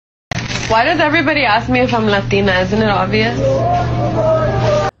Why does everybody ask me if I'm Latina? Isn't it obvious?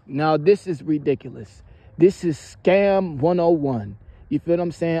 Now, this is ridiculous. This is scam 101. You feel what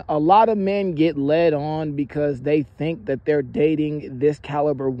I'm saying? A lot of men get led on because they think that they're dating this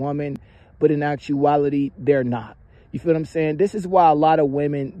caliber woman, but in actuality, they're not. You feel what I'm saying? This is why a lot of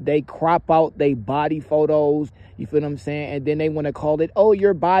women, they crop out their body photos. You feel what I'm saying? And then they want to call it, oh,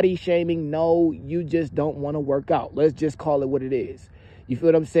 you're body shaming. No, you just don't want to work out. Let's just call it what it is. You feel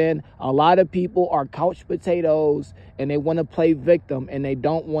what I'm saying? A lot of people are couch potatoes and they want to play victim and they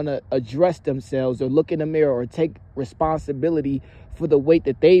don't want to address themselves or look in the mirror or take responsibility for the weight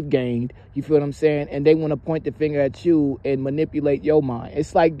that they've gained. You feel what I'm saying? And they want to point the finger at you and manipulate your mind.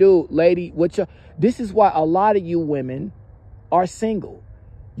 It's like, dude, lady, this is why a lot of you women are single.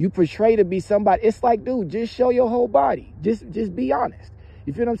 You portray to be somebody. It's like, dude, just show your whole body. Just be honest.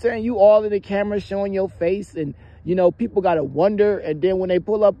 You feel what I'm saying? You all in the camera showing your face and, you know, people got to wonder. And then when they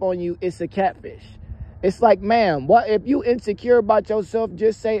pull up on you, it's a catfish. It's like, ma'am, what if you insecure about yourself?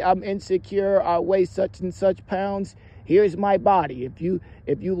 Just say, I'm insecure. I weigh such and such pounds. Here's my body. If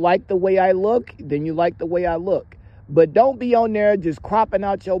you like the way I look, then you like the way I look. But don't be on there just cropping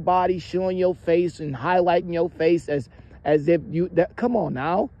out your body, showing your face and highlighting your face as if come on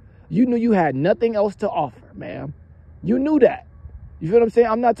now. You knew you had nothing else to offer, ma'am. You knew that. You feel what I'm saying?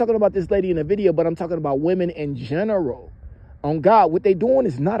 I'm not talking about this lady in the video, but I'm talking about women in general. On God, what they doing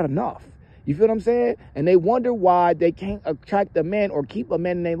is not enough. You feel what I'm saying? And they wonder why they can't attract a man or keep a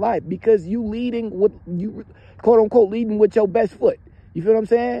man in their life because you leading with, you quote unquote, leading with your best foot. You feel what I'm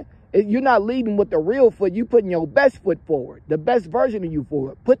saying? You're not leading with the real foot. You putting your best foot forward, the best version of you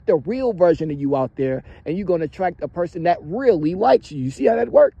forward. Put the real version of you out there and you're going to attract a person that really likes you. You see how that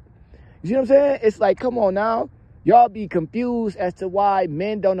works? You see what I'm saying? It's like, come on now. Y'all be confused as to why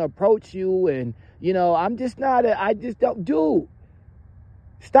men don't approach you. And, you know, I just don't do.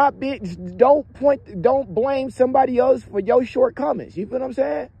 Stop being, don't blame somebody else for your shortcomings. You feel what I'm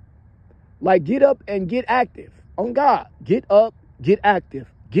saying? Like, get up and get active. On God, get up, get active.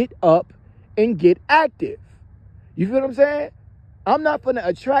 Get up and get active. You feel what I'm saying? I'm not going to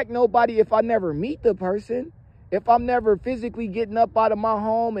attract nobody if I never meet the person. If I'm never physically getting up out of my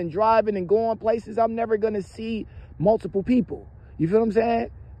home and driving and going places, I'm never going to see multiple people. You feel what I'm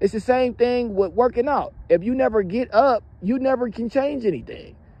saying? It's the same thing with working out. If you never get up, you never can change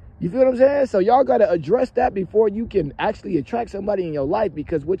anything. You feel what I'm saying? So y'all got to address that before you can actually attract somebody in your life,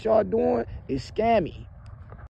 because what y'all doing is scammy.